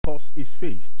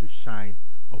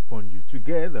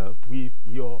together with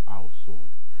your household.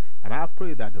 And I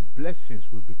pray that the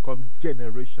blessings will become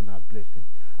generational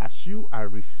blessings. As you are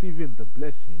receiving the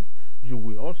blessings, you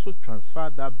will also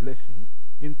transfer that blessings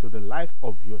into the life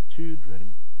of your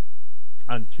children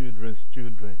and children's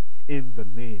children in the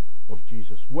name of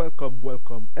Jesus. Welcome,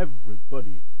 welcome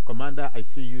everybody. Commander, I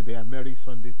see you there. Merry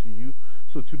Sunday to you.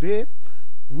 So today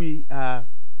we are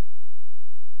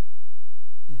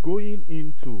going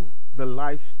into the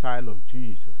lifestyle of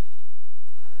Jesus.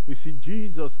 You see,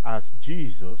 Jesus as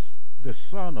Jesus, the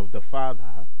Son of the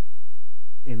Father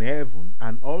in heaven,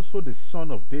 and also the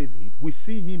Son of David, we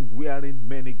see him wearing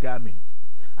many garments.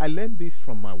 I learned this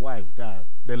from my wife, that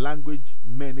the language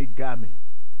many garments.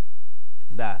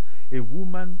 That a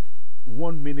woman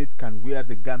 1 minute can wear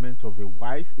the garment of a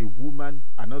wife, a woman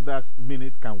another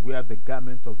minute can wear the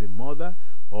garment of a mother,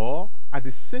 or at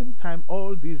the same time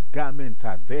all these garments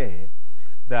are there.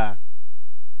 That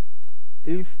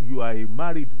if you are a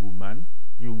married woman,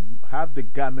 you have the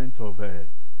garment of a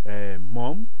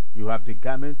mom, you have the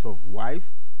garment of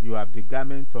wife, you have the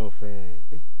garment of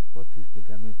what is the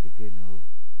garment again?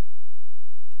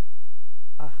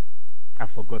 I've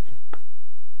forgotten.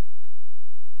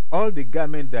 All the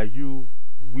garment that you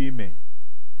women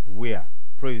wear.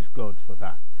 Praise God for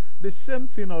that. The same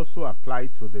thing also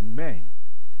applies to the men.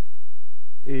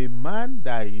 A man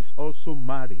that is also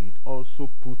married also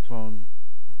put on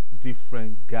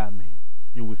different garments.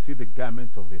 You will see the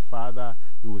garment of a father,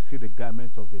 you will see the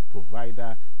garment of a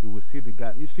provider, you will see the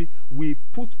garment. You see, we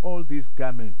put all these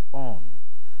garments on,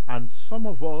 and some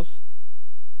of us,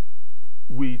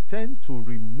 we tend to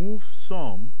remove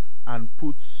some and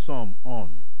put some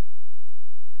on.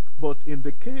 But in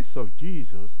the case of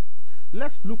Jesus,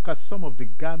 let's look at some of the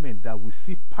garments that we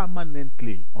see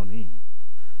permanently on him.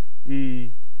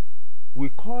 We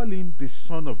call him the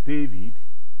Son of David,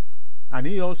 and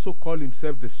he also called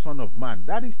himself the Son of Man.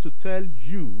 That is to tell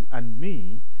you and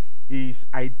me, he is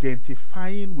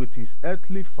identifying with his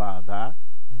earthly father,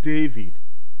 David,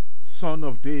 Son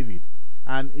of David.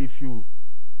 And if you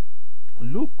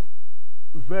look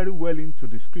very well into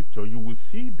the scripture, you will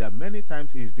see that many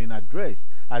times he's been addressed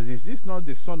as, is this not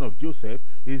the son of Joseph?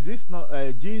 Is this not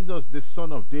Jesus, the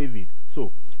son of David?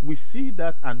 So we see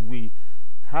that and we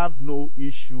have no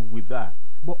issue with that.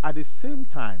 But at the same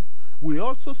time, we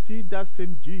also see that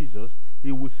same Jesus,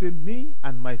 he will say, me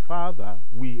and my Father,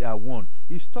 we are one.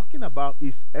 He's talking about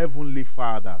his heavenly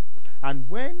Father. And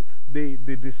when the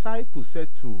disciples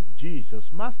said to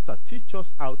Jesus, Master, teach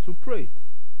us how to pray,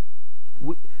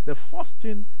 the first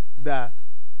thing that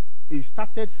he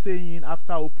started saying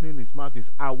after opening his mouth is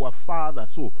our Father.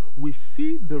 So we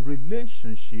see the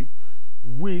relationship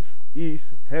with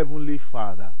his heavenly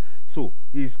Father. So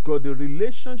he's got the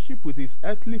relationship with his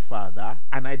earthly father,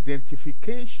 an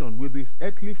identification with his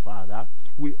earthly father.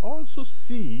 We also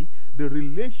see the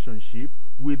relationship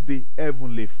with the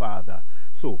heavenly Father.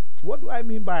 So what do I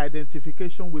mean by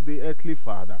identification with the earthly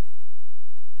father?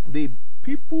 The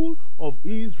people of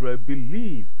Israel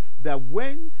believe that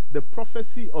when the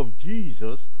prophecy of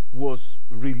Jesus was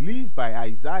released by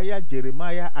Isaiah,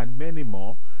 Jeremiah, and many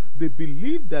more, they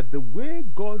believed that the way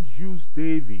God used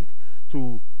David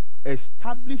to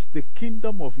establish the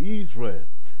kingdom of Israel,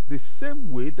 the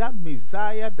same way that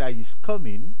Messiah that is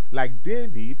coming, like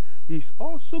David, is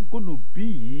also going to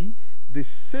be the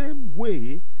same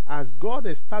way as God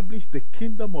established the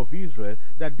kingdom of Israel,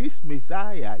 that this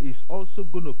Messiah is also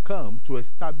going to come to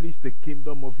establish the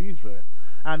kingdom of Israel.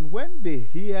 And when they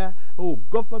hear, oh,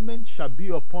 government shall be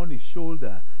upon his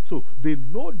shoulder, so they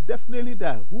know definitely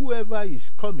that whoever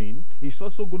is coming is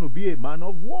also going to be a man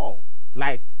of war,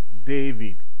 like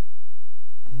David.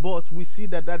 But we see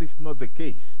that that is not the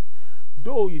case.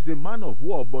 Though he's a man of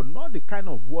war, but not the kind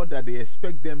of war that they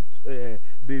expect them to,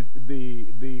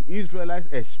 the Israelites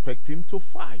expect him to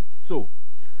fight. So,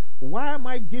 why am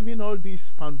I giving all this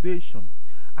foundation?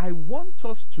 I want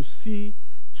us to see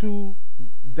two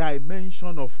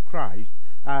dimensions of Christ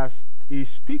as he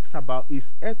speaks about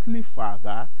his earthly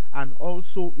father and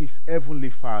also his heavenly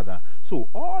father. So,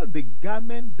 all the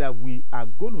garment that we are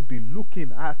going to be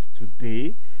looking at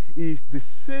today is the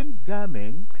same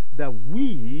garment that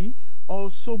we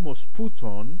also must put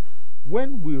on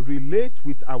when we relate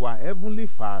with our heavenly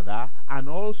Father, and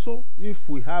also if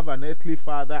we have an earthly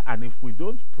father and if we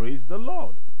don't, praise the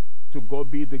Lord. To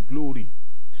God be the glory.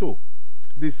 So,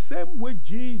 the same way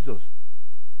Jesus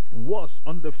was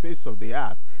on the face of the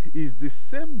earth is the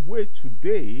same way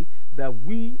today that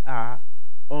we are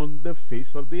on the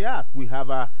face of the earth. We have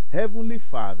a heavenly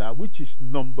Father, which is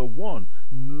number one,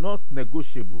 not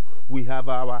negotiable. We have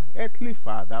our earthly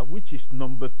Father, which is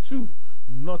number two,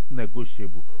 not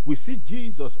negotiable. We see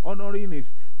Jesus honoring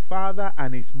his father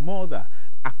and his mother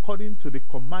according to the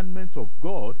commandment of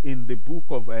God in the book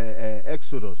of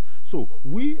Exodus. So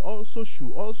we also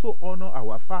should also honor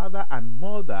our father and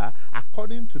mother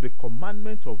according to the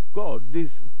commandment of God.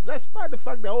 This, despite the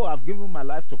fact that, oh, I've given my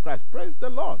life to Christ. Praise the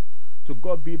Lord. To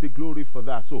God be the glory for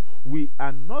that. So we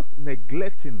are not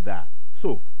neglecting that.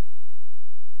 So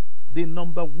the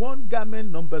number 1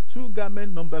 garment, number 2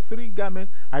 garment, number 3 garment,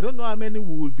 I don't know how many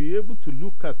we will be able to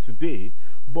look at today,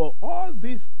 but all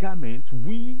these garments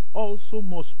we also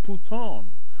must put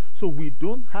on. So we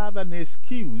don't have an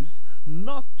excuse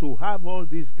not to have all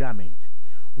these garments.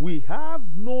 We have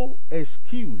no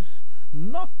excuse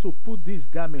not to put this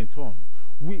garment on.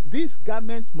 This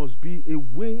garment must be a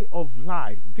way of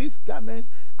life. This garment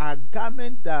are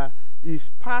garment that is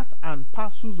part and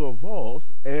parcels of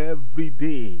us every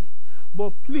day.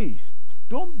 But please,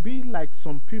 don't be like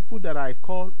some people that I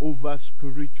call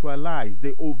over-spiritualized.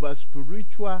 They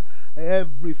over-spiritual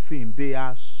everything. They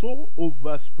are so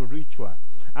over-spiritual.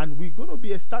 And we're going to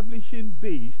be establishing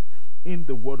this in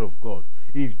the Word of God.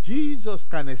 If Jesus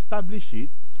can establish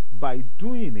it by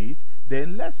doing it,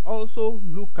 then let's also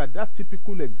look at that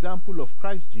typical example of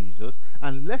Christ Jesus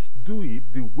and let's do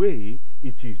it the way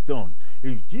it is done.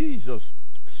 If Jesus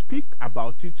speak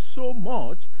about it so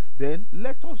much, then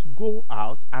let us go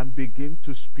out and begin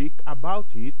to speak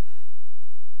about it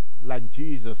like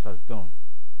Jesus has done.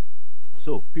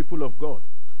 So, people of God,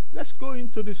 let's go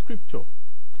into the scripture.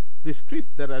 The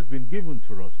script that has been given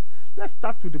to us. Let's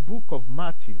start with the book of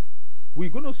Matthew. We're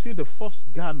going to see the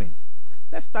first garment.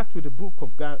 Let's start with the book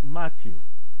of Matthew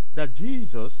that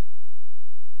Jesus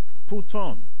put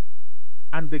on.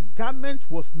 And the garment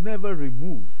was never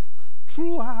removed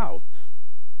throughout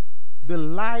the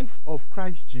life of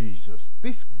Christ Jesus.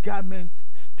 This garment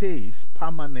stays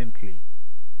permanently.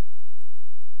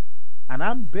 And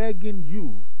I'm begging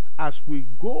you, as we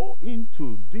go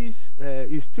into this,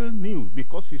 it's still new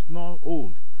because it's not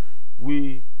old.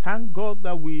 We thank God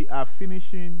that we are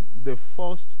finishing the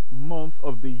first month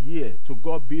of the year. To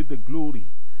God be the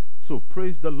glory. So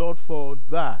praise the Lord for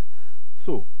that.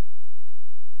 So,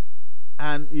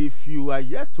 and if you are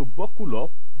yet to buckle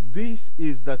up, this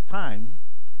is the time.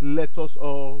 Let us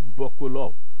all buckle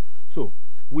up. So,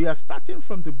 we are starting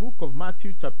from the book of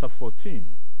Matthew chapter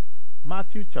 14.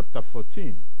 Matthew chapter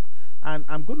 14. And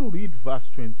I'm going to read verse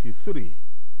 23.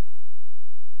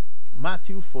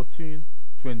 Matthew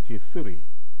 14:23.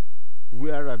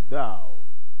 Where art thou?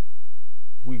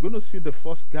 We're going to see the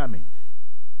first garment.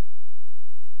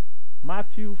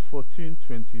 Matthew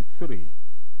 14:23.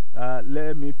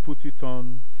 Let me put it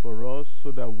on for us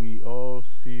so that we all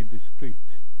see the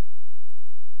script.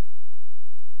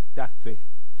 That's it.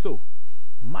 So,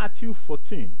 Matthew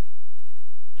 14.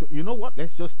 You know what?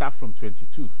 Let's just start from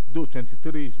 22. Though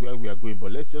 23 is where we are going,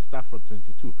 but let's just start from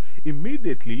 22.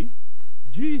 Immediately,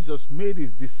 Jesus made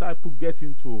his disciple get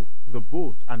into the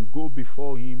boat and go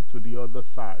before him to the other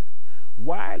side,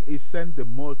 while he sent the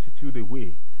multitude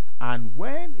away. And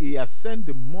when he had sent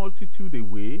the multitude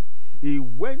away, he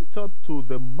went up to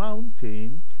the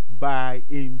mountain by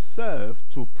himself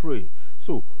to pray.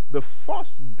 So, the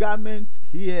first garment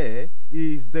here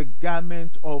is the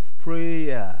garment of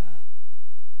prayer.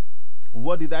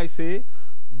 What did I say?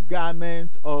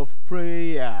 Garment of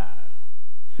prayer.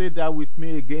 Say that with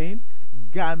me again.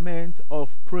 Garment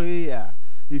of prayer.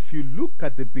 If you look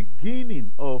at the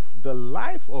beginning of the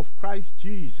life of Christ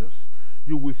Jesus,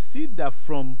 you will see that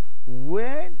from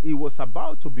when he was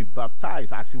about to be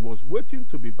baptized, as he was waiting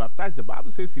to be baptized, the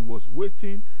Bible says he was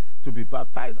waiting to be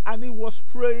baptized and he was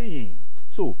praying.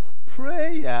 So,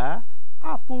 prayer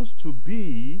happens to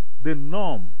be the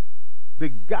norm. The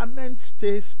garment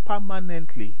stays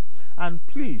permanently. And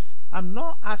please, I'm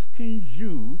not asking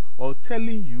you or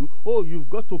telling you, oh, you've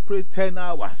got to pray 10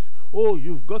 hours. Oh,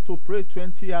 you've got to pray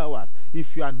 20 hours.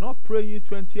 If you are not praying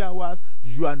 20 hours,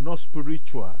 you are not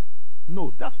spiritual.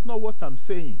 No, that's not what I'm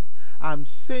saying. I'm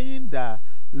saying that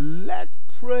let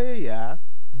prayer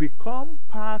become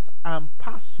part and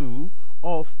parcel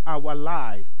of our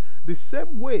life. The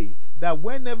same way that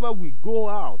whenever we go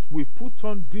out, we put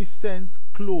on decent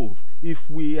clothes. If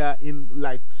we are in,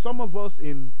 like some of us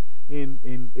in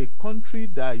a country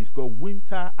that is got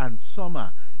winter and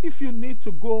summer, if you need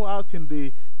to go out in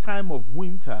the time of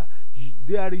winter,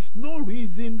 there is no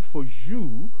reason for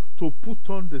you to put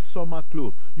on the summer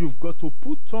clothes. You've got to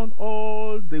put on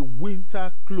all the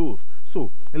winter clothes.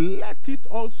 So let it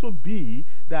also be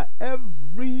that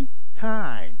every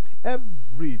time,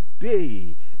 every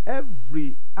day,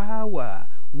 every hour,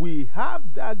 we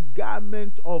have that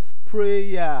garment of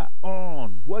prayer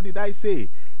on. What did I say?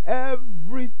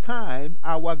 Every time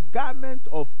our garment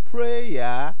of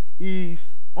prayer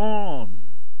is on.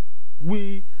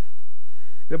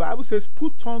 The Bible says,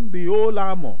 put on the whole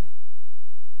armor.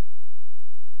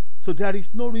 So there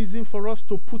is no reason for us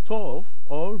to put off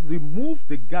or remove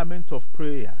the garment of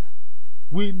prayer.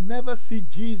 We never see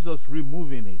Jesus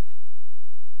removing it.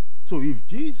 So if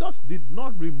Jesus did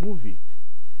not remove it,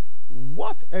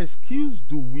 what excuse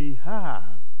do we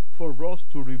have for us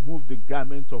to remove the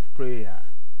garment of prayer?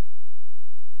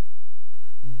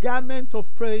 Garment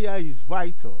of prayer is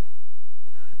vital.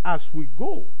 As we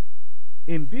go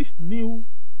in this new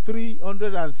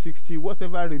 360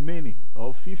 whatever remaining,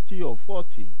 or 50 or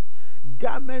 40,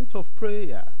 garment of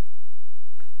prayer.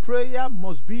 Prayer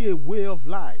must be a way of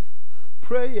life.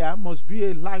 Prayer must be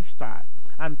a lifestyle.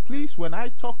 And please, when I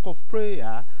talk of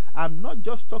prayer, I'm not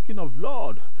just talking of,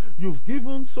 Lord, you've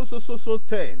given so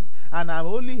 10, and I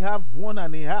only have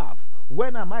 1.5.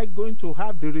 When am I going to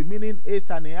have the remaining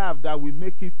 8.5 that will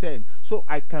make it 10? So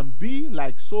I can be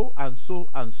like so and so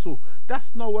and so.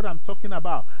 That's not what I'm talking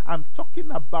about. I'm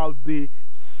talking about the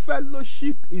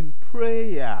fellowship in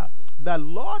prayer. The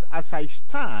Lord, as I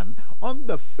stand on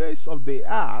the face of the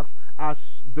earth,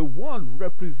 as the one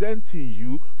representing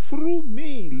you, through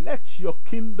me, let your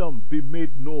kingdom be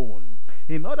made known.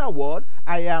 In other words,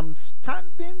 I am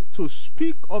standing to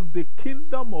speak of the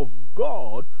kingdom of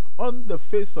God on the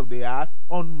face of the earth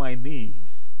on my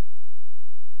knees.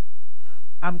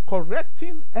 I'm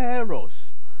correcting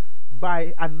errors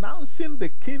by announcing the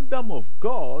kingdom of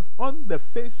God on the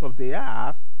face of the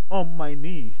earth on my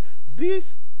knees.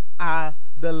 These are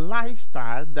the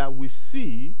lifestyle that we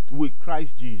see with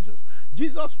Christ Jesus.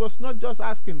 Jesus was not just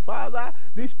asking, Father,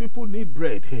 these people need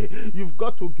bread. You've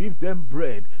got to give them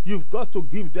bread. You've got to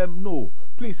give them no.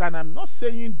 Please, and I'm not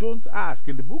saying don't ask.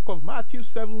 In the book of Matthew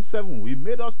 7:7, he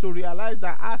made us to realize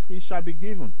that ask, it shall be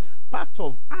given. Part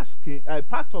of asking,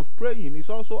 part of praying is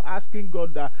also asking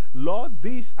God that, Lord,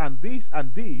 this and this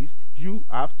and this, you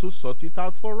have to sort it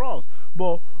out for us.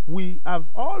 But we have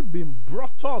all been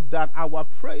brought up that our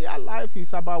prayer life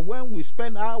is about when we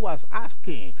spend hours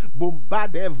asking,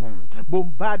 bombard heaven,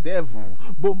 bombard heaven,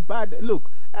 bombard.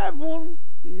 Look, heaven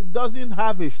doesn't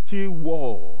have a steel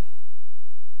wall.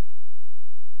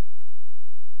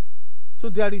 So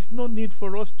there is no need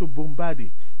for us to bombard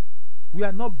it. We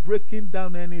are not breaking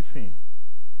down anything.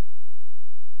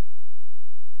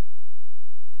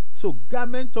 So,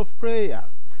 garment of prayer,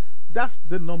 that's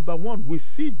the number one. We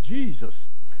see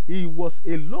Jesus. He was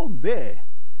alone there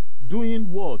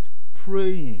doing what?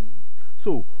 Praying.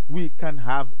 So, we can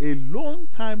have alone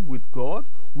time with God.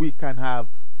 We can have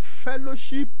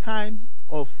fellowship time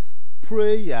of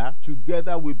prayer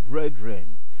together with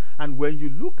brethren. And when you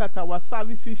look at our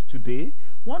services today,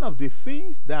 one of the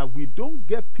things that we don't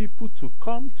get people to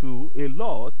come to a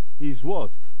lot is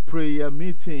what? Prayer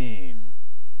meeting.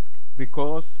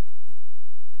 Because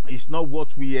it's not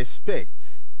what we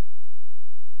expect.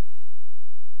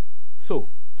 So,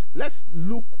 let's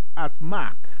look at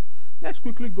Mark. Let's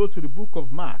quickly go to the book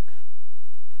of Mark.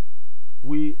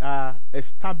 We are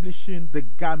establishing the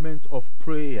garment of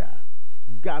prayer.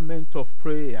 Garment of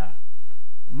prayer.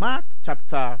 Mark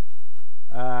chapter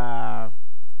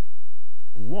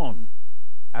 1,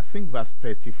 I think verse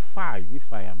 35,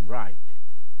 if I am right.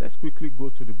 Let's quickly go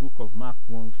to the book of Mark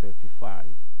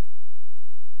 1:35.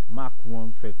 Mark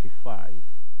 1:35.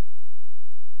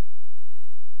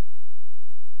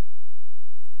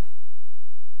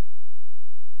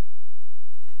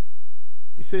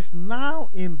 It says, now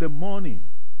in the morning,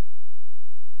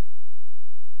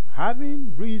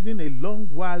 having risen a long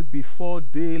while before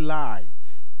daylight,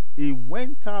 he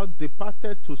went out,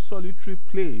 departed to solitary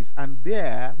place, and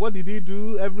there, what did he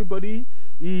do, everybody?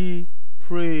 He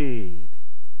prayed.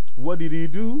 What did he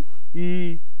do?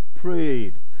 He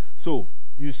prayed. So,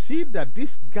 you see that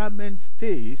this garment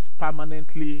stays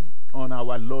permanently on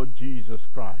our Lord Jesus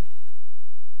Christ.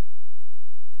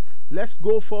 Let's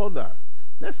go further.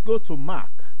 Let's go to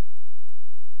Mark.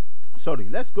 Sorry,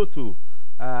 let's go to,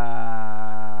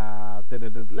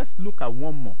 let's look at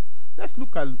one more. Let's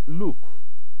look at Luke.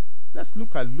 Let's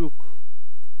look at Luke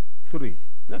 3.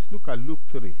 Let's look at Luke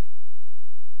 3.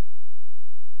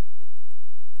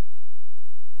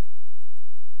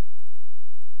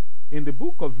 In the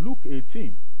book of Luke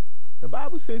 18, the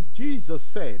Bible says, Jesus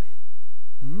said,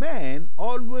 men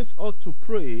always ought to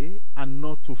pray and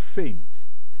not to faint.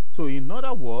 So in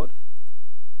other words,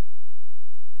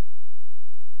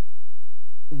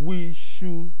 we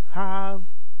should have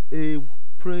a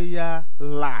prayer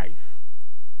life.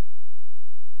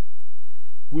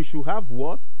 We should have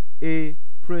what? A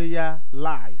prayer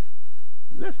life.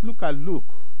 Let's look at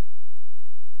Luke.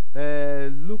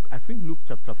 I think Luke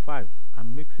chapter 5.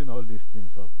 I'm mixing all these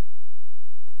things up.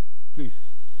 Please,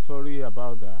 sorry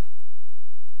about that.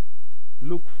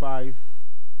 Luke 5.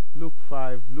 Luke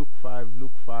 5,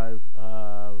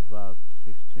 verse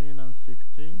 15 and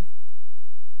 16.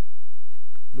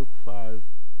 Luke 5.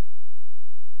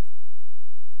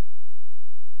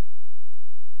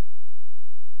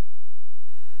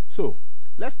 So,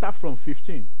 let's start from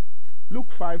 15. Luke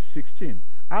 5:16.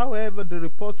 However, the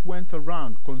report went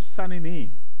around concerning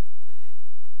him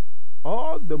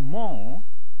all the more,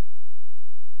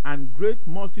 and great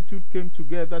multitude came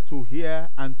together to hear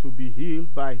and to be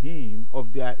healed by him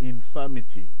of their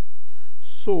infirmity.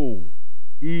 So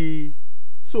he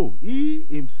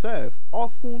himself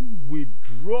often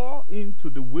withdraw into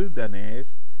the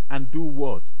wilderness and do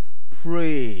what?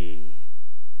 Pray.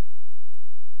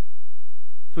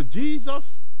 So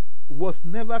Jesus was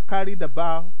never carried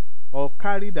about or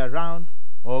carried around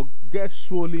or get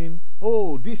swollen.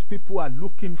 Oh, these people are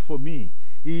looking for me.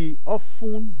 He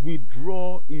often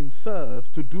withdraw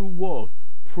himself to do what?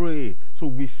 Pray. So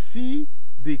we see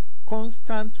the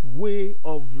constant way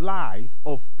of life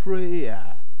of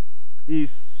prayer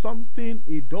is something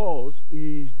he does,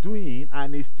 he's doing,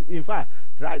 and in fact,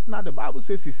 right now the Bible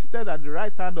says he's seated at the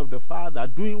right hand of the Father,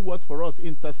 doing what for us?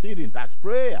 Interceding. That's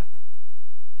prayer.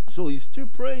 So he's still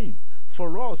praying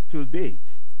for us till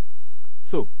date.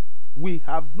 So we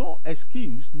have no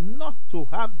excuse not to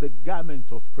have the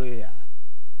garment of prayer.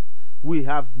 We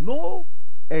have no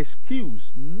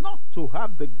excuse not to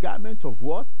have the garment of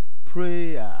what?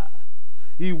 Prayer.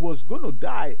 He was going to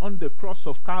die on the cross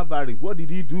of Calvary. What did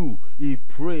he do? He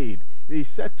prayed. He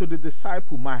said to the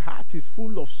disciple, my heart is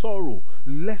full of sorrow.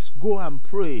 Let's go and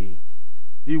pray.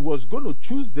 He was going to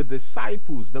choose the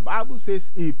disciples. The Bible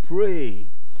says he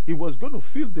prayed. He was going to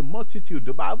fill the multitude.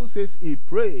 The Bible says he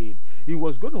prayed. He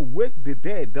was going to wake the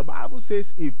dead. The Bible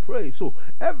says he prayed. So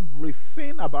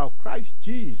everything about Christ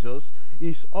Jesus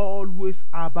is always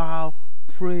about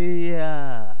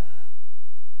prayer.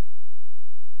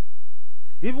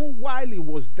 Even while he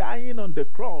was dying on the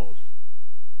cross,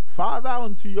 Father,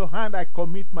 unto your hand I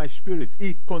commit my spirit.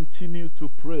 He continued to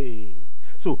pray.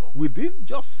 So we didn't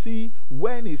just see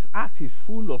when his heart is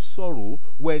full of sorrow,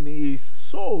 when his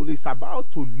soul is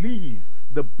about to leave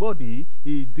the body,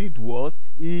 he did what?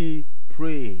 He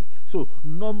prayed. So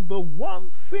number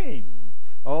one thing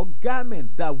or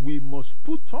garment that we must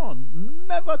put on,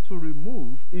 never to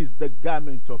remove, is the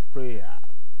garment of prayer.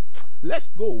 Let's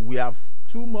go. We have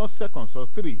 2 more seconds or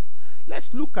 3.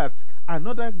 Let's look at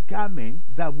another garment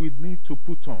that we need to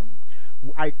put on.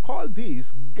 I call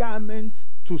this garment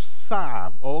to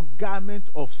serve or garment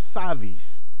of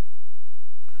service.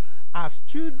 As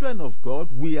children of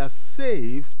God, we are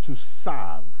saved to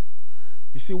serve.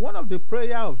 You see, one of the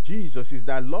prayer of Jesus is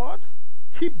that, Lord,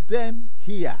 keep them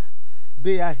here.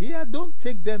 They are here, don't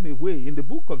take them away. In the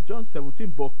book of John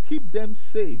 17, but keep them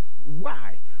safe.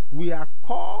 Why? We are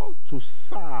called to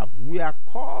serve. We are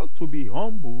called to be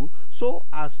humble so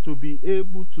as to be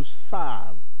able to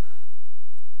serve.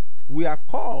 We are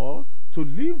called to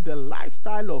live the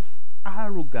lifestyle of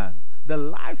arrogance, the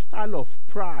lifestyle of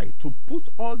pride, to put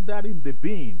all that in the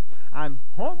bin and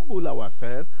humble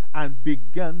ourselves and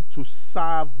begin to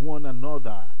serve one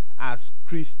another as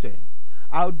Christians.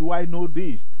 How do I know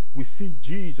this? We see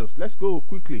Jesus. Let's go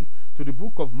quickly to the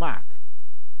book of Mark.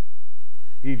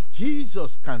 If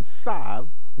Jesus can serve,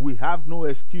 we have no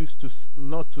excuse to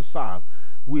not to serve.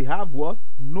 We have what?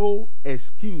 No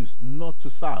excuse not to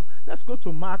serve. Let's go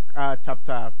to Mark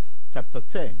chapter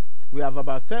 10. We have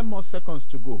about 10 more seconds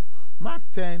to go. Mark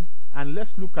 10, and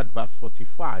let's look at verse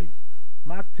 45.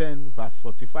 Mark 10, verse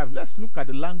 45. Let's look at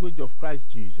the language of Christ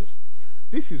Jesus.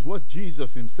 This is what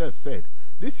Jesus himself said.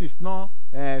 This is not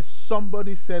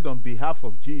somebody said on behalf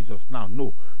of Jesus now.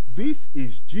 No, this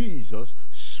is Jesus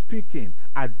speaking,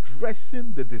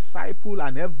 addressing the disciple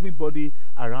and everybody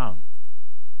around.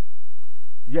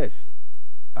 Yes,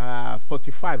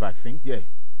 45, I think. Yeah.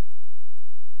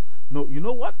 No, you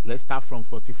know what? Let's start from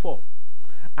 44.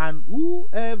 And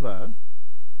whoever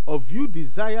of you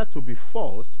desire to be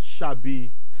first shall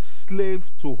be slave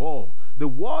to all. The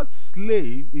word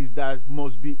slave is that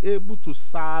must be able to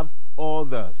serve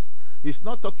others. It's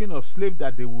not talking of slave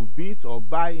that they will beat or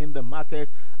buy in the market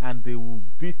and they will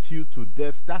beat you to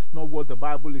death. That's not what the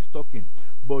Bible is talking.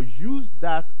 But use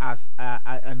that as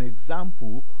an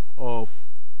example of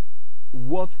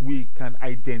what we can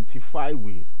identify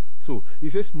with. So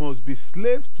it says must be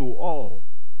slave to all.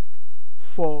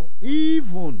 For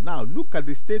even, now look at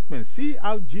the statement. See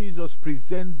how Jesus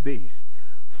presents this.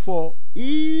 For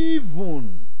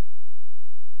even,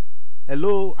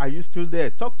 hello, are you still there?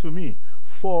 Talk to me.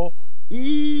 For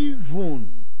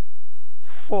even,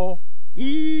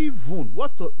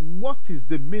 what is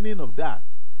the meaning of that?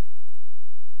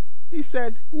 He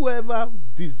said, whoever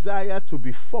desire to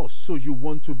be first, so you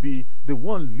want to be the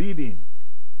one leading,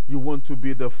 you want to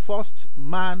be the first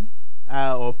man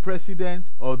or president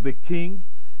or the king.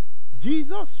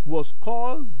 Jesus was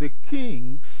called the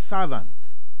king's servant.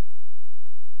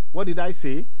 What did I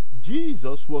say?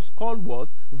 Jesus was called what?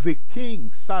 The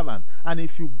king's servant. And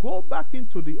if you go back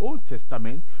into the Old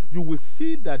Testament, you will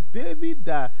see that David,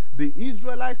 that the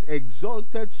Israelites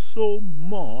exalted so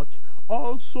much,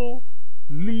 also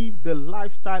lived the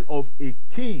lifestyle of a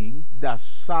king that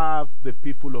served the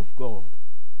people of God.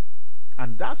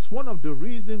 And that's one of the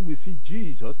reasons we see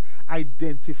Jesus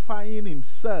identifying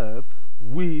himself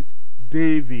with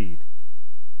David.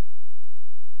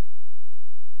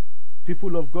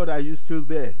 People of God, are you still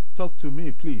there? Talk to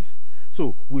me, please.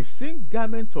 So, we've seen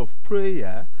garment of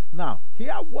prayer. Now,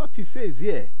 hear what he says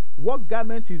here. What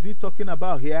garment is he talking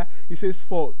about here? He says,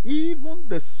 for even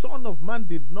the Son of Man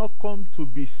did not come to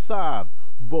be served,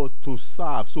 but to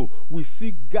serve. So, we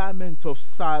see garment of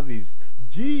service.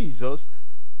 Jesus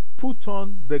put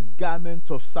on the garment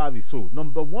of service. So,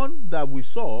 number one that we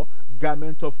saw,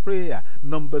 garment of prayer.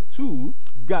 Number two,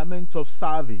 garment of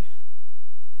service.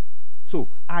 So,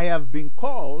 I have been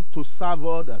called to serve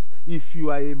others. If you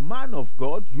are a man of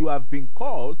God, you have been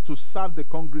called to serve the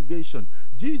congregation.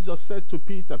 Jesus said to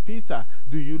Peter, Peter,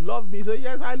 do you love me? He said,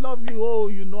 yes, I love you. Oh,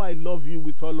 you know I love you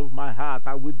with all of my heart.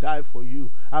 I will die for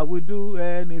you. I will do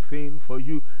anything for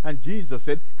you. And Jesus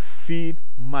said, feed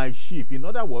my sheep. In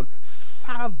other words,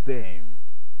 serve them.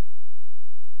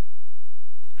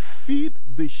 Feed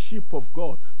the sheep of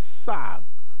God. Serve,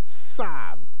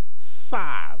 serve,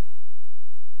 serve.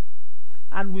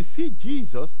 And we see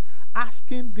Jesus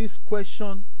asking this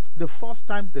question the first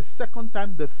time, the second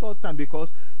time, the third time,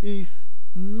 because it's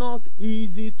not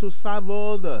easy to serve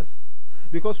others.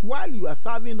 Because while you are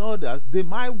serving others, they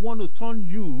might want to turn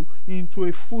you into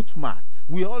a footmat.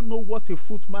 We all know what a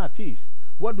footmat is.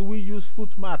 What do we use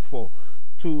footmat for?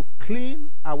 To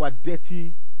clean our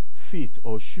dirty feet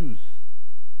or shoes.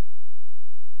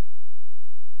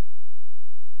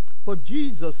 But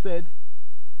Jesus said,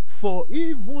 for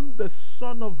even the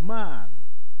Son of Man,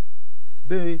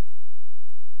 the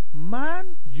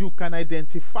man you can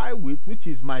identify with, which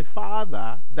is my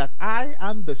Father, that I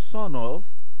am the Son of,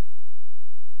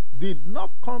 did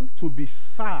not come to be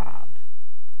served,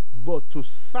 but to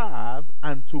serve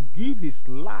and to give his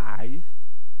life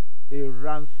a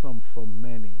ransom for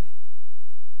many.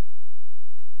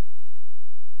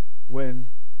 When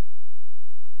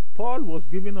Paul was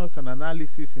giving us an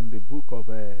analysis in the book of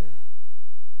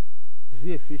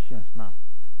Ephesians now,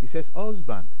 he says,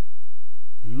 husband,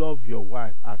 love your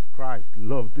wife as Christ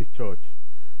loved the church.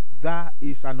 That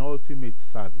is an ultimate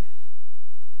service.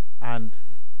 And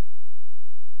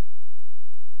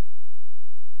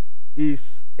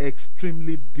is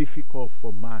extremely difficult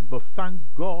for man. But thank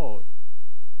God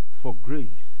for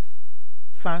grace.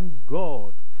 Thank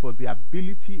God for the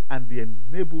ability and the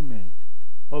enablement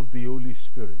of the Holy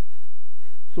Spirit.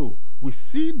 So we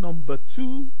see number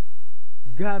two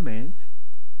garment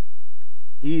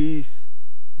is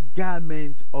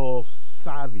garment of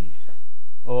service,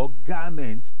 or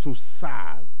garment to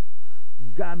serve.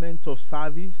 Garment of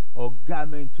service or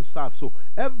garment to serve. So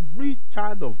every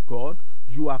child of God,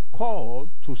 you are called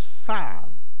to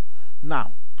serve.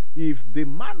 Now, if the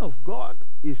man of God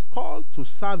is called to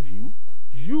serve you,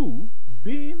 you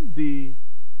being the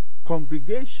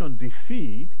congregation, the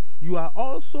feed, you are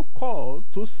also called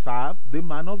to serve the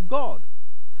man of God.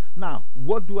 Now,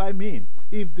 what do I mean?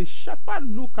 If the shepherd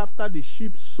look after the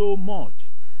sheep so much,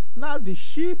 now the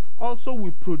sheep also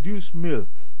will produce milk.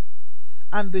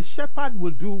 And the shepherd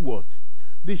will do what?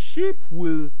 The sheep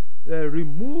will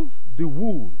remove the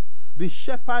wool. The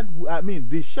shepherd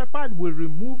will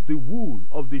remove the wool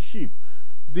of the sheep.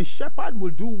 The shepherd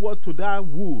will do what to that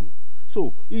wool?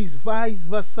 So, it's vice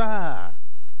versa.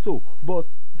 So, but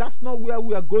that's not where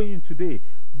we are going today.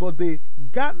 But the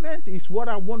garment is what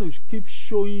I want to keep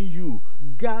showing you.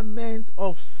 Garment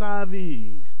of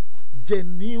service.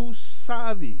 Genuine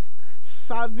service.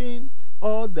 Serving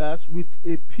others with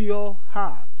a pure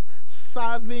heart.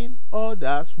 Serving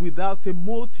others without a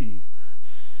motive.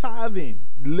 Serving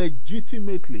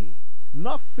legitimately.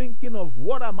 Not thinking of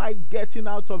what am I getting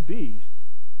out of this.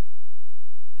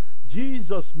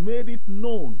 Jesus made it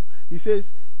known. He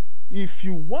says, if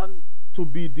you want to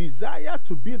be desired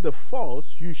to be the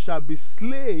first, you shall be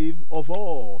slave of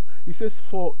all. He says,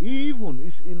 for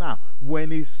even, now,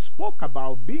 when he spoke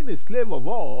about being a slave of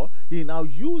all, he now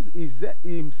used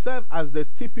himself as the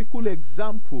typical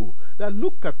example that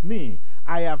look at me,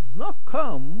 I have not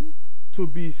come to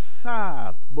be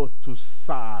served, but to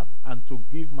serve and to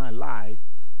give my life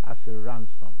as a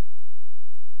ransom.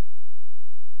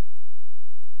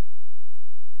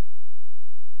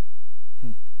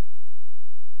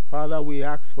 Father, we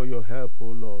ask for your help, O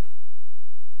Lord,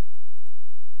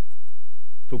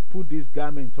 to put this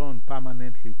garment on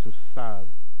permanently to serve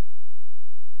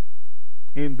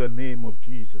in the name of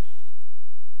Jesus.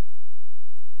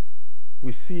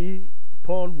 We see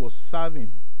Paul was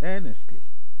serving earnestly,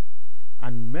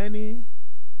 and many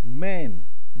men,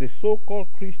 the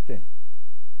so-called Christian,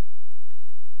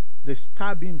 they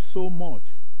stab him so much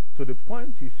to the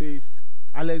point he says,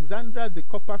 Alexandra the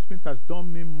coppersmith has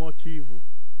done me much evil.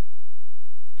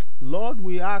 Lord,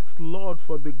 we ask, Lord,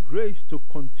 for the grace to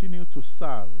continue to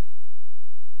serve.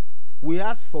 We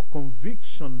ask for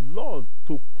conviction, Lord,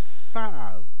 to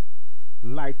serve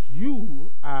like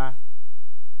you are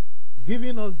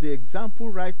giving us the example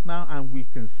right now, and we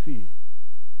can see.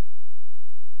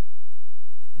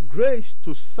 Grace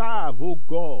to serve, O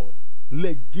God,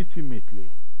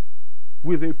 legitimately,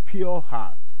 with a pure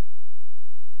heart.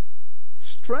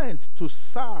 Strength to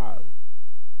serve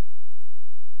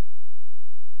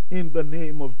in the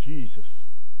name of Jesus.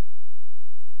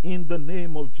 In the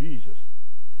name of Jesus.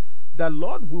 That,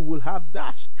 Lord, we will have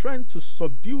that strength to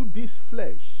subdue this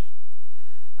flesh,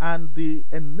 and the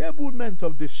enablement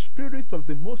of the Spirit of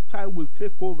the Most High will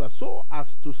take over so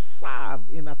as to serve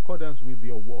in accordance with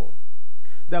your word.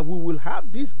 That we will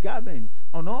have this garment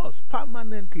on us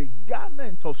permanently,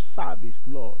 garment of service,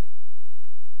 Lord.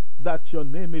 That your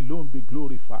name alone be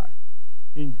glorified.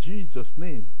 In Jesus'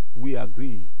 name we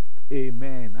agree.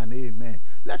 Amen and amen.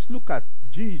 Let's look at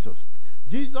Jesus.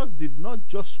 Jesus did not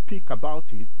just speak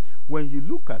about it. When you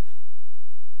look at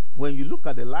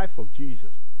the life of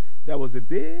Jesus, there was a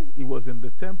day he was in the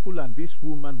temple, and this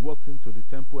woman walks into the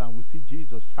temple, and we see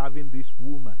Jesus serving this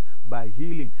woman by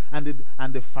healing, and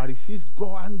the Pharisees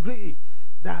go angry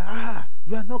that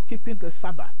you are not keeping the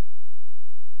Sabbath.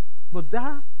 But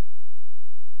that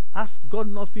has got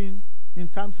nothing in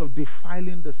terms of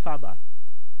defiling the Sabbath.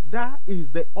 That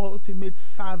is the ultimate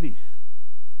service.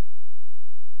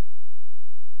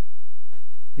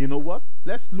 You know what?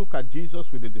 Let's look at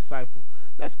Jesus with the disciple.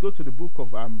 Let's go to the book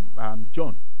of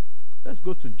John. Let's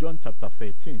go to John chapter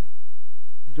 13.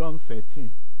 John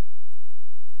 13.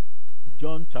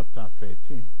 John chapter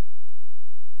 13.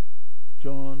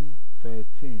 John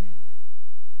 13.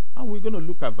 And we're going to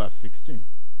look at verse 16.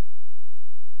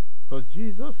 Because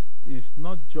Jesus is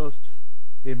not just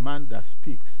a man that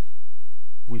speaks.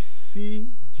 We see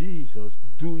Jesus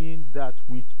doing that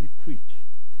which he preached.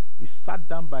 He sat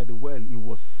down by the well. He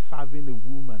was serving a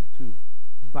woman too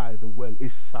by the well, a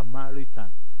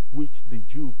Samaritan, which the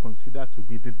Jew considered to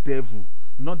be the devil.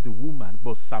 Not the woman,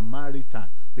 but Samaritan.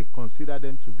 They consider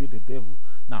them to be the devil.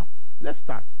 Now, let's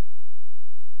start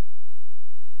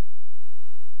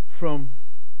from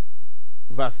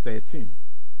verse 13.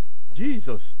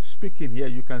 Jesus speaking here,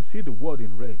 you can see the word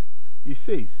in red. He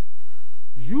says,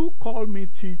 you call me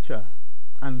teacher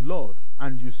and Lord,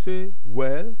 and you say,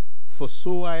 well, for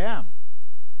so I am.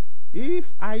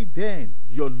 If I then,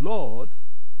 your Lord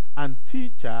and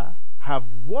teacher, have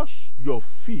washed your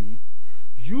feet,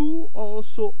 you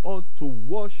also ought to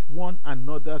wash one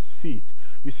another's feet.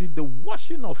 You see, the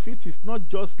washing of feet is not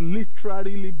just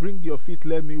literally bring your feet,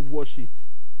 let me wash it.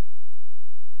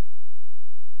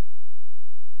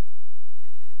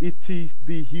 It is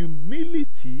the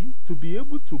humility to be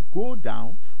able to go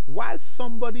down while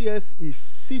somebody else is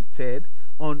seated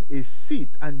on a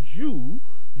seat, and you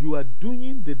are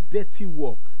doing the dirty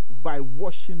work by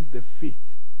washing the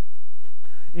feet.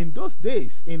 In those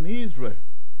days in Israel,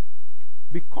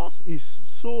 because it's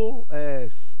so there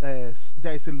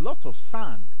is a lot of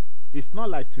sand. It's not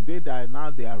like today that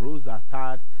now their roads are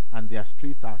tarred and their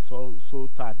streets are so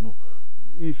tarred. No,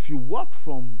 if you walk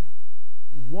from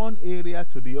one area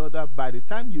to the other, by the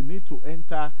time you need to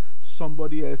enter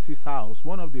somebody else's house,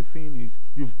 one of the things is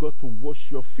you've got to wash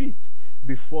your feet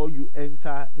before you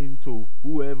enter into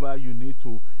whoever you need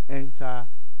to enter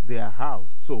their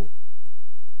house. So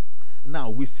now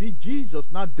we see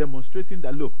Jesus now demonstrating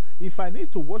that, look, if I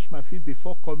need to wash my feet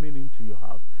before coming into your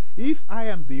house, if I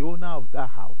am the owner of that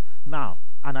house now,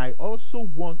 and I also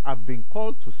I've been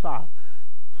called to serve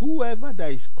whoever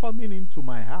that is coming into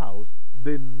my house,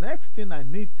 the next thing I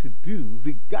need to do,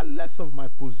 regardless of my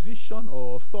position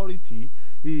or authority,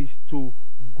 is to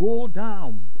go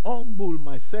down, humble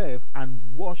myself, and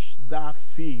wash their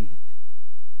feet.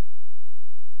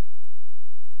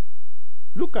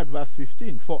 Look at verse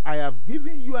 15. For I have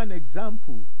given you an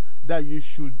example that you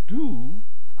should do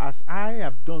as I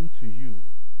have done to you.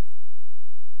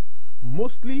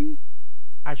 Mostly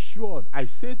assured, I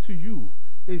say to you,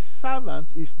 a servant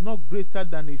is not greater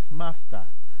than his master,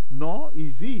 nor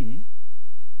is he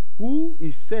who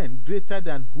is sent greater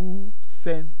than who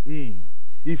sent him.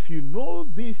 If you know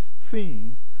these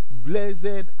things,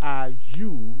 blessed are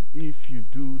you if you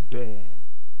do them.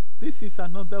 This is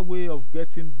another way of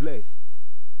getting blessed,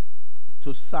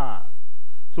 to serve.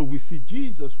 So we see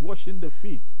Jesus washing the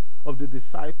feet of the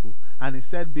disciple, and he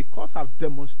said, because I've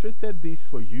demonstrated this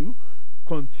for you,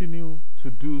 continue to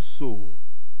do so.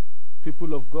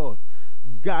 People of God,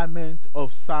 garment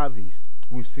of service.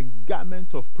 We've seen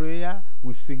garment of prayer,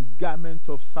 we've seen garment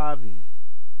of service.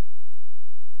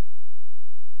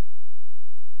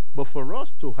 But for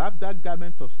us to have that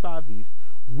garment of service,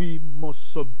 we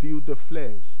must subdue the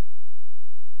flesh.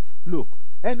 Look,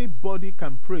 anybody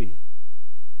can pray.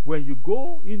 When you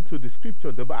go into the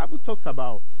scripture, the Bible talks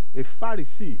about a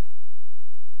Pharisee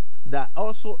that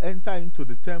also entered into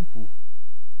the temple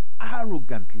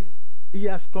arrogantly. He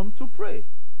has come to pray.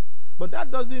 But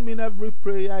that doesn't mean every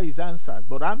prayer is answered.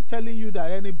 But I'm telling you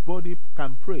that anybody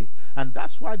can pray. And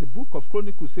that's why the book of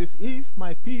Chronicles says, if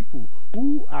my people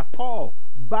who are called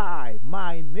by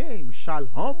my name shall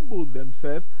humble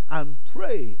themselves and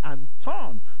pray and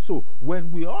turn. So when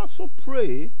we also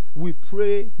pray, we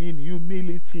pray in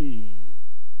humility.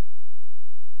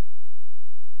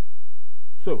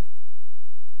 So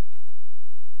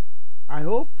I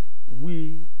hope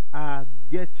we are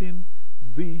getting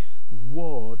this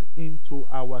word into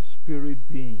our spirit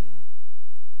being.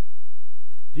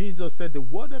 Jesus said, the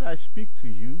word that I speak to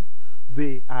you,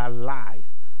 they are life.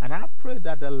 And I pray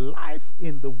that the life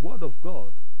in the word of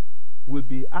God will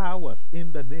be ours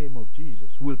in the name of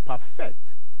Jesus, will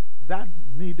perfect that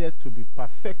needed to be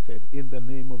perfected in the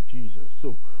name of Jesus.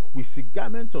 So we see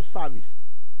garment of service.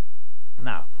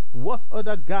 Now, what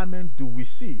other garment do we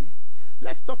see?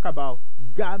 Let's talk about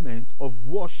garment of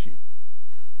worship.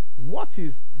 What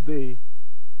is the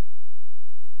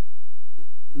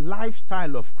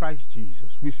lifestyle of Christ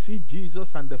Jesus? We see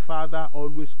Jesus and the Father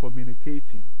always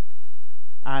communicating.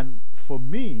 And for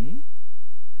me,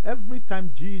 every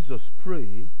time Jesus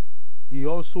prayed, he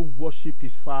also worshiped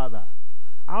his Father.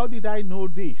 How did I know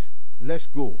this? Let's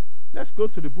go. Let's go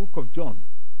to the book of John.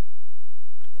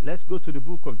 Let's go to the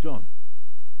book of John.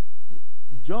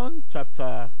 John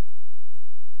chapter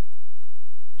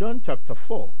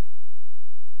 4.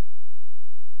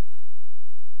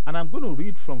 And I'm going to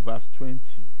read from verse 20.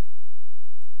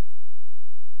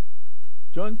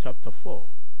 John chapter 4.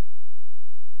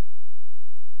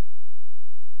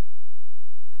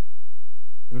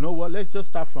 You know what? Let's just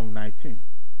start from 19.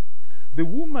 The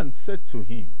woman said to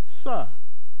him, Sir,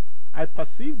 I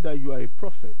perceive that you are a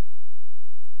prophet.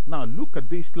 Now look at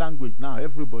this language now,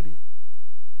 everybody.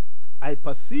 I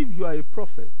perceive you are a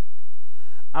prophet.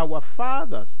 Our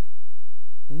fathers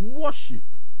worship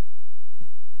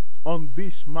on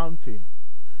this mountain,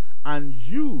 and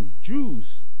you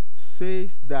Jews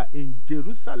says that in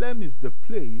Jerusalem is the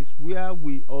place where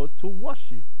we ought to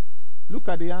worship. Look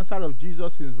at the answer of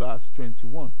Jesus in verse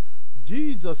 21.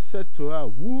 Jesus said to her,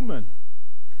 Woman,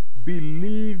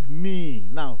 believe me.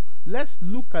 Now let's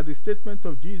look at the statement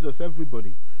of Jesus,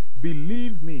 everybody.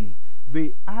 Believe me,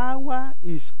 the hour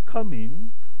is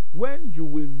coming when you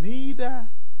will neither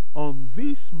on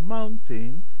this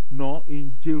mountain nor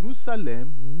in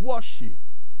Jerusalem worship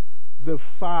the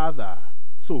Father.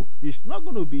 So it's not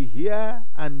going to be here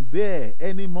and there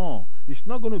anymore. It's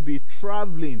not going to be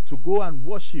traveling to go and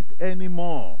worship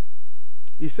anymore.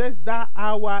 He says that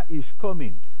hour is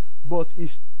coming, but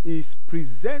is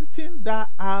presenting that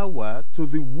hour to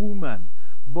the woman.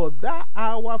 But that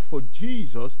hour for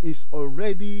Jesus is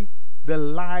already the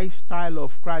lifestyle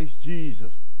of Christ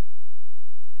Jesus.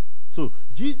 So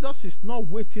Jesus is not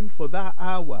waiting for that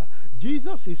hour.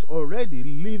 Jesus is already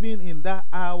living in that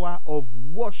hour of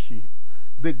worship.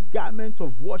 The garment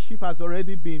of worship has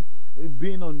already been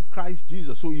on Christ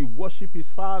Jesus. So he worshiped his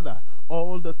Father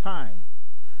all the time.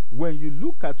 When you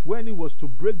look at when he was to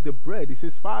break the bread, he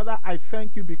says, Father, I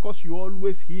thank you because you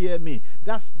always hear me.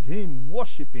 That's him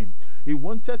worshiping. He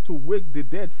wanted to wake the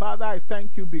dead. Father, I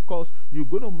thank you because you're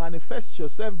going to manifest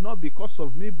yourself not because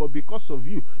of me, but because of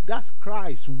you. That's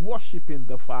Christ worshiping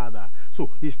the Father.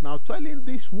 So he's now telling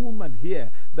this woman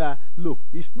here that, look,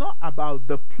 it's not about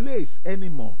the place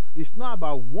anymore. It's not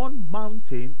about one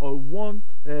mountain or one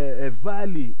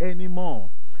valley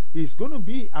anymore. It's going to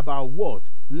be about what?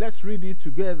 Let's read it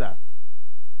together.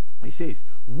 It says,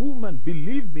 Woman,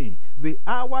 believe me, the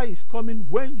hour is coming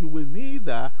when you will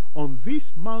neither on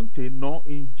this mountain nor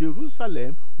in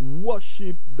Jerusalem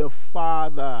worship the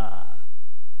Father.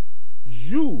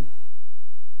 You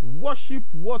worship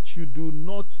what you do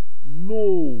not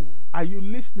know. Are you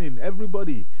listening,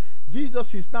 everybody?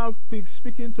 Jesus is now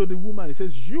speaking to the woman. He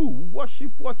says, you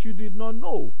worship what you did not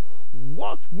know.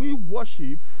 What we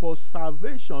worship for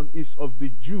salvation is of the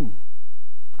Jew.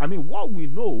 I mean, what we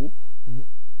know,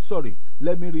 Sorry,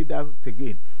 let me read that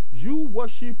again. You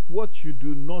worship what you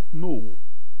do not know.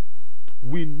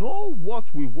 We know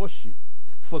what we worship,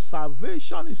 for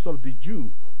salvation is of the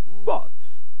Jew. But,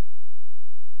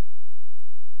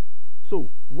 so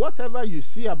whatever you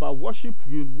see about worship,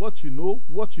 what you know,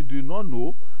 what you do not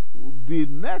know, the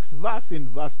next verse in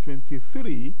verse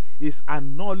 23 is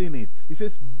annulling it. It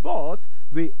says, but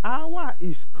the hour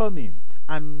is coming,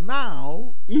 and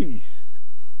now is,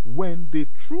 when the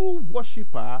true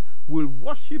worshipper will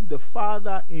worship the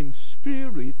Father in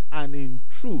spirit and in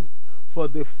truth, for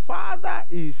the Father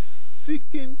is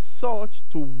seeking such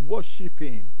to worship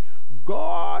him.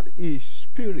 God is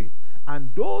spirit,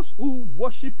 and those who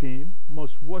worship him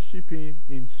must worship him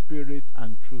in spirit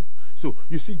and truth. So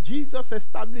you see Jesus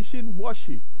establishing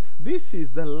worship. This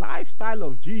is the lifestyle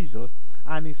of Jesus,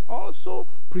 and is also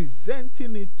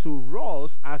presenting it to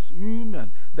us as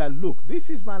human, that look, this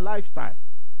is my lifestyle.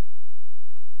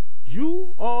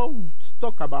 You all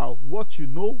talk about what you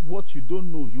know, what you don't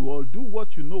know. You all do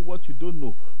what you know, what you don't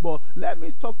know. But let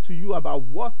me talk to you about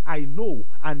what I know,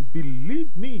 and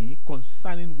believe me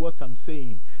concerning what I'm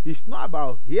saying. It's not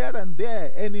about here and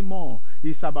there anymore.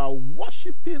 It's about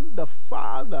worshiping the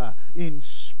Father in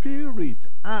spirit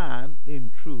and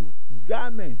in truth.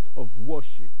 Garment of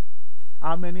worship.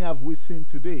 How many have we seen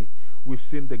today? We've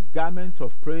seen the garment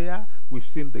of prayer. We've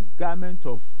seen the garment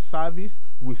of service.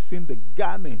 We've seen the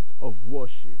garment of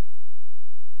worship.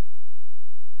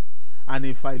 And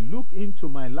if I look into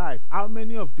my life, how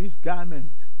many of these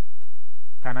garments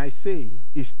can I say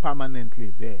is permanently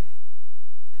there?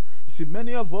 You see,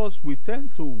 many of us, we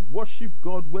tend to worship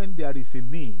God when there is a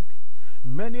need.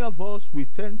 Many of us, we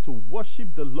tend to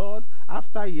worship the Lord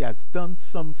after he has done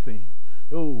something.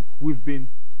 Oh, we've been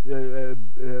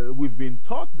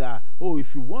taught that, oh,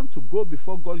 if you want to go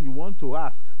before God, you want to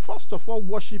ask, first of all,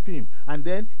 worship him, and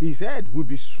then his head will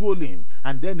be swollen,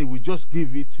 and then he will just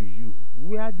give it to you.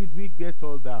 Where did we get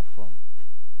all that from?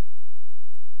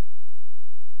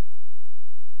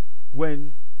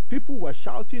 When people were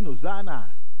shouting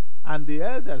Hosanna, and the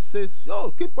elder says,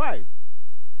 oh, keep quiet.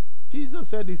 Jesus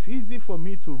said, it's easy for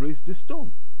me to raise the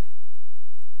stone.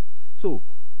 So,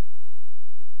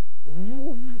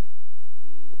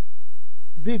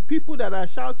 the people that are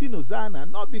shouting Hosanna,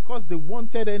 not because they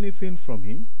wanted anything from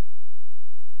him,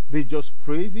 they just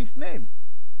praise his name.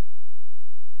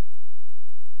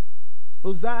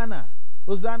 Hosanna,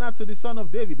 Hosanna to the Son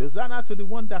of David, Hosanna to the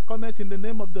one that cometh in the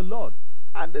name of the Lord.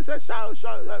 And they said, shout,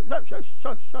 shout, shout, shout,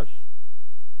 shout, shout.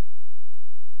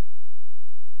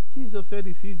 Jesus said,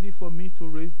 it's easy for me to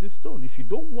raise the stone. If you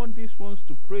don't want these ones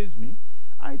to praise me,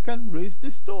 I can raise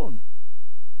the stone.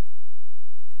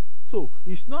 So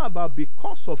it's not about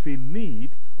because of a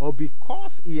need, or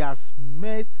because he has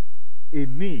met a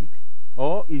need,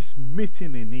 or is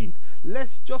meeting a need.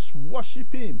 Let's just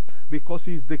worship him because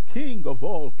he's the King of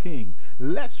all kings.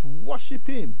 Let's worship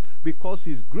him because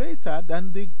he's greater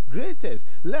than the greatest.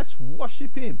 Let's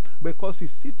worship him because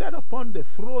he's seated upon the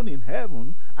throne in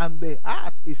heaven, and the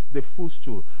earth is the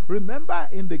footstool. Remember,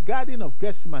 in the Garden of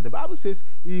Gethsemane, the Bible says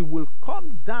he will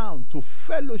come down to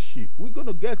fellowship. We're going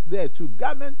to get there to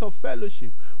garment of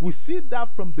fellowship. We see that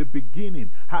from the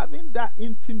beginning, having that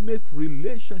intimate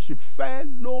relationship,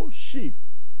 fellowship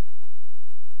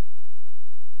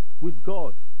with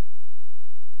God.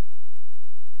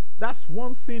 That's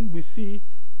one thing we see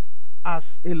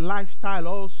as a lifestyle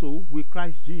also with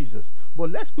Christ Jesus. But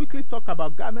let's quickly talk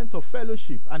about garment of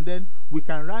fellowship, and then we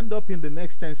can round up in the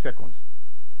next 10 seconds.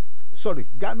 Sorry,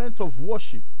 garment of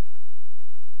worship.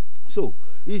 So,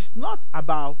 it's not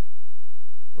about,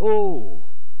 oh,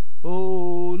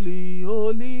 holy,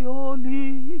 holy,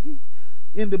 holy.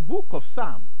 In the book of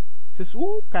Psalm, it says,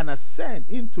 who can ascend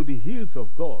into the hills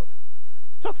of God?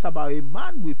 It talks about a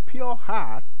man with pure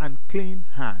heart and clean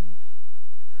hands.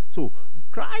 So,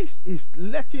 Christ is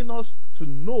letting us to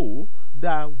know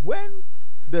that when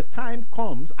the time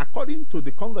comes, according to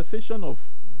the conversation of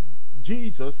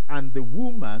Jesus and the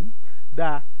woman,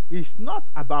 that it's not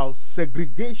about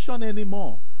segregation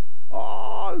anymore.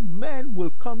 All men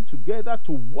will come together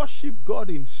to worship God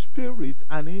in spirit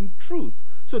and in truth.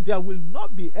 So there will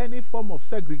not be any form of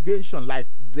segregation like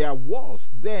there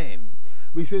was then.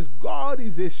 He says God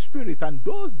is a spirit, and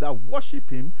those that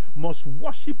worship him must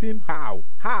worship him how?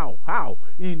 How?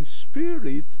 In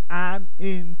spirit and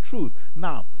in truth.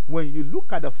 Now, when you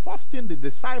look at the first thing the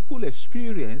disciple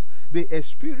experienced, they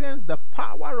experienced the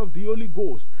power of the Holy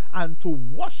Ghost, and to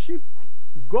worship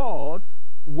God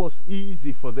was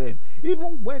easy for them.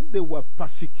 Even when they were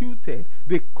persecuted,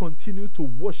 they continued to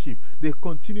worship. They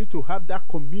continued to have that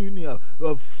communion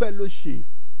of fellowship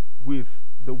with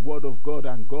the Word of God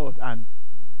and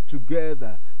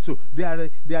together. So there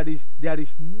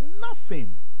is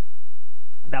nothing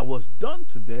that was done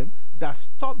to them that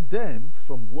stopped them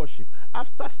from worship.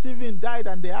 After Stephen died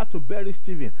and they had to bury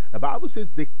Stephen, the Bible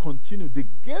says they continued. They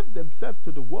gave themselves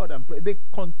to the word and prayed. They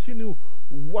continue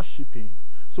worshiping.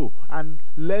 So, and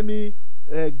let me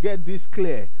get this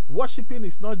clear. Worshiping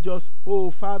is not just,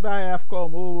 oh, Father, I have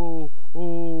come,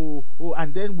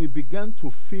 and then we began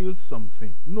to feel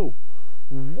something. No.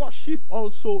 Worship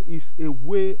also is a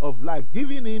way of life,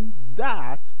 giving him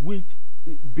that which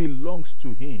belongs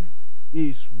to him. He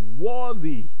is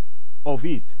worthy of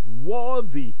it,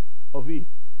 worthy of it,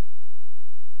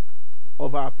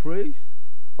 of our praise,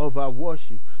 of our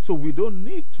worship. So we don't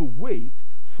need to wait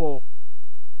for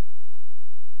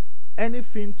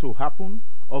anything to happen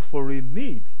or for a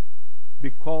need,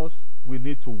 because we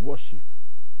need to worship.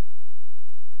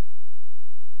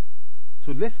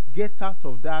 So let's get out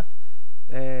of that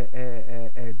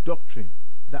doctrine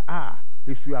that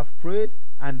if you have prayed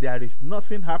and there is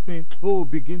nothing happening,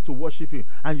 begin to worship him,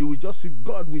 and you will just see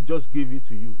God will just give it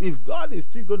to you. If God is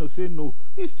still going to say no,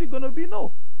 it's still going to be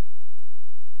no.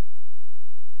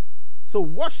 So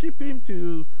worship him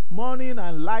till morning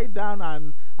and lie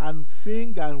down and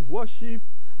sing and worship,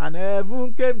 and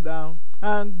heaven came down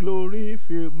and glory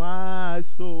filled my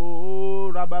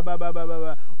soul. No.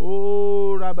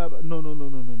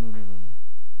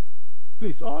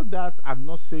 Please, all that I'm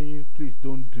not saying, please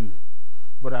don't do.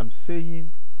 But I'm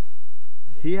saying,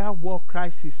 hear what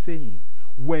Christ is saying.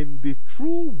 When the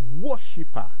true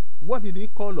worshiper, what did he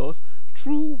call us?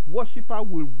 True worshiper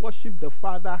will worship the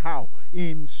Father how?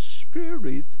 In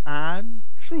spirit and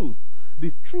truth.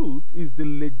 The truth is the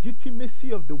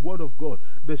legitimacy of the Word of God.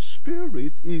 The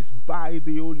Spirit is by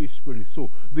the Holy Spirit. So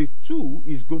the two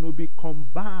is going to be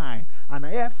combined. An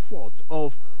effort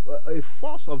of a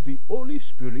force of the Holy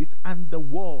Spirit and the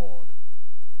Word.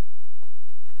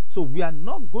 So we are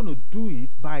not going to do it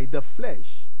by the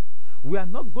flesh. We are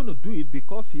not going to do it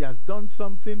because he has done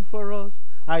something for us.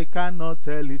 I cannot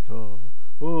tell it all.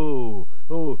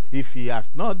 If he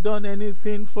has not done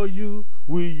anything for you,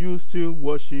 will you still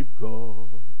worship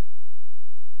God?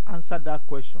 Answer that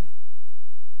question.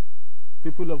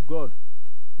 People of God,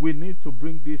 we need to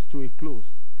bring this to a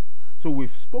close. So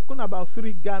we've spoken about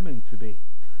 3 garments today.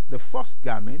 The first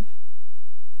garment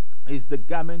is the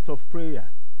garment of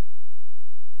prayer.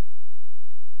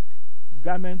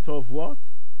 Garment of what?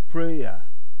 Prayer.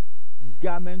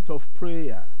 Garment of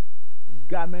prayer.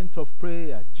 Garment of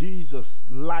prayer. Jesus'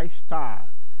 lifestyle.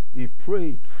 He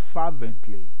prayed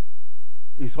fervently.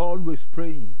 He's always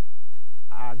praying.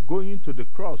 Going to the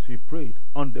cross, he prayed.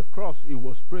 On the cross, he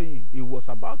was praying. He was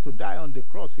about to die on the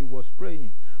cross, he was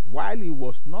praying. While he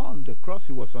was not on the cross,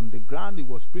 he was on the ground, he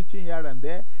was preaching here and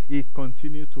there, he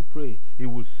continued to pray. He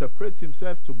will separate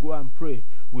himself to go and pray.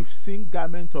 We've seen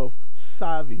garment of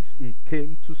service. He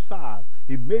came to serve.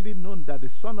 He made it known that the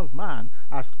Son of Man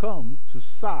has come to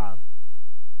serve.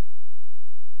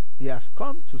 He has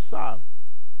come to serve.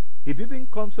 He didn't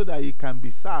come so that he can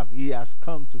be served. He has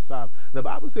come to serve. The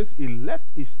Bible says he left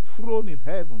his throne in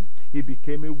heaven. He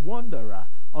became a wanderer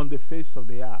on the face of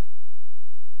the earth.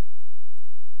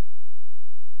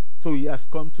 So he has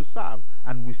come to serve.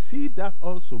 And we see that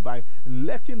also by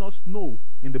letting us know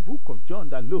in the book of John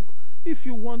that, look, if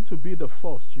you want to be the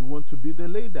first, you want to be the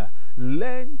leader,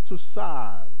 learn to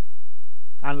serve.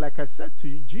 And like I said to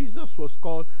you, Jesus was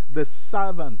called the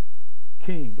servant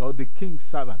king, or the king's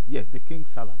servant. Yeah, the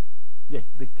king's servant. Yeah,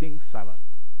 the king's servant.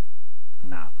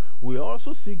 Now, we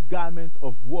also see garment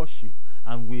of worship,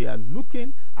 and we are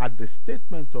looking at the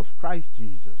statement of Christ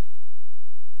Jesus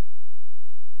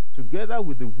together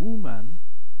with the woman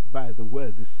by the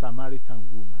well, the Samaritan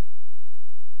woman.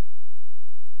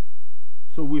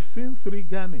 So we've seen 3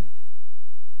 garments,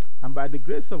 and by the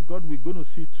grace of God, we're going to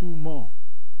see 2 more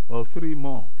or 3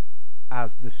 more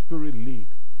as the Spirit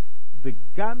leads. The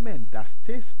garment that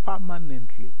stays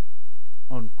permanently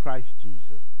on Christ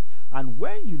Jesus. And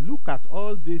when you look at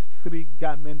all these 3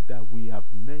 garments that we have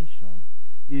mentioned,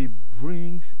 it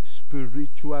brings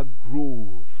spiritual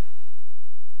growth.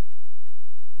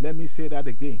 Let me say that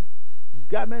again.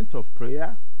 Garment of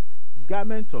prayer,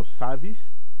 garment of service,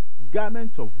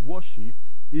 garment of worship.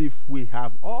 If we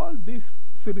have all these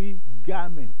 3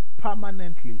 garments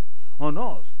permanently on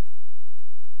us,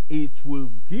 it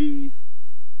will give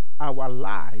our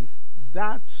life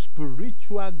that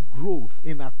spiritual growth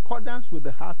in accordance with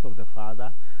the heart of the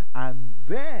Father, and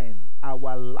then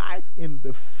our life in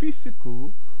the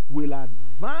physical will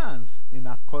advance in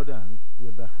accordance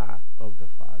with the heart of the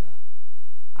Father.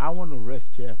 I want to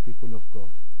rest here, people of God,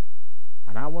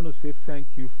 and I want to say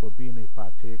thank you for being a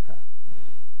partaker.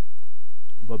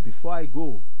 But before I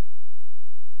go,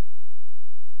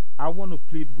 I want to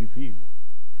plead with you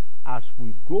as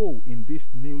we go in this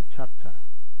new chapter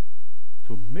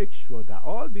to make sure that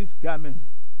all these garments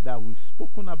that we've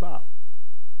spoken about,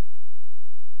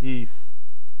 if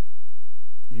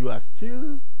you are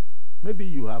still, maybe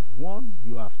you have one,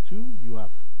 you have two,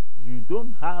 you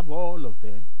don't have all of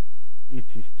them,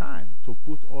 it is time to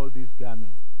put all these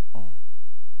garments on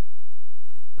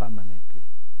permanently.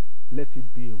 Let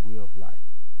it be a way of life.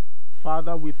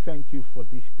 Father, we thank you for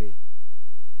this day.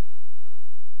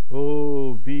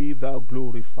 Oh, be thou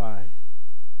glorified.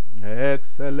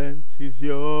 Excellent is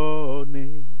your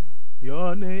name,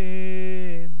 your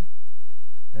name.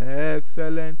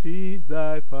 Excellent is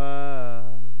thy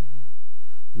power.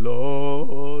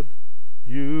 Lord,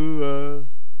 you are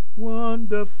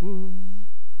wonderful.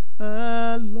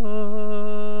 And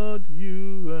Lord,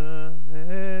 you are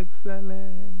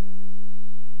excellent.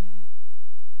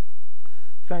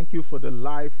 Thank you for the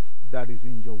life that is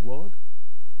in your word.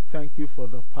 Thank you for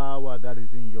the power that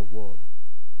is in your word.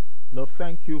 Lord,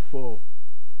 thank you for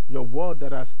your word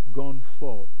that has gone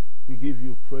forth. We give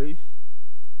you praise.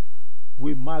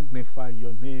 We magnify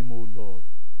your name, O Lord.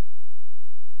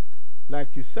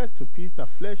 Like you said to Peter,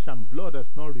 flesh and blood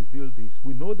has not revealed this.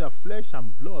 We know that flesh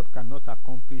and blood cannot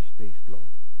accomplish this, Lord.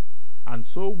 And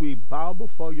so we bow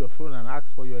before your throne and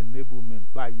ask for your enablement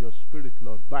by your Spirit,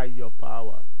 Lord, by your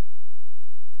power,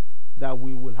 that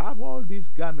we will have all these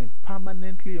garments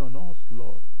permanently on us,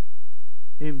 Lord,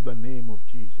 in the name of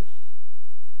Jesus.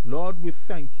 Lord, we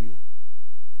thank you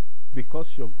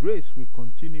because your grace will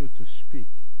continue to speak.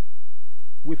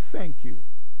 We thank you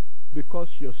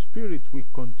because your Spirit will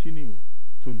continue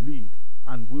to lead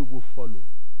and we will follow.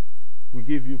 We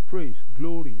give you praise,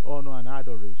 glory, honor, and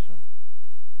adoration.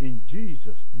 In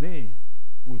Jesus' name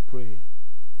we pray.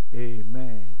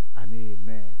 Amen and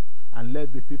amen. And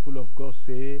let the people of God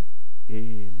say,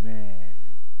 Amen.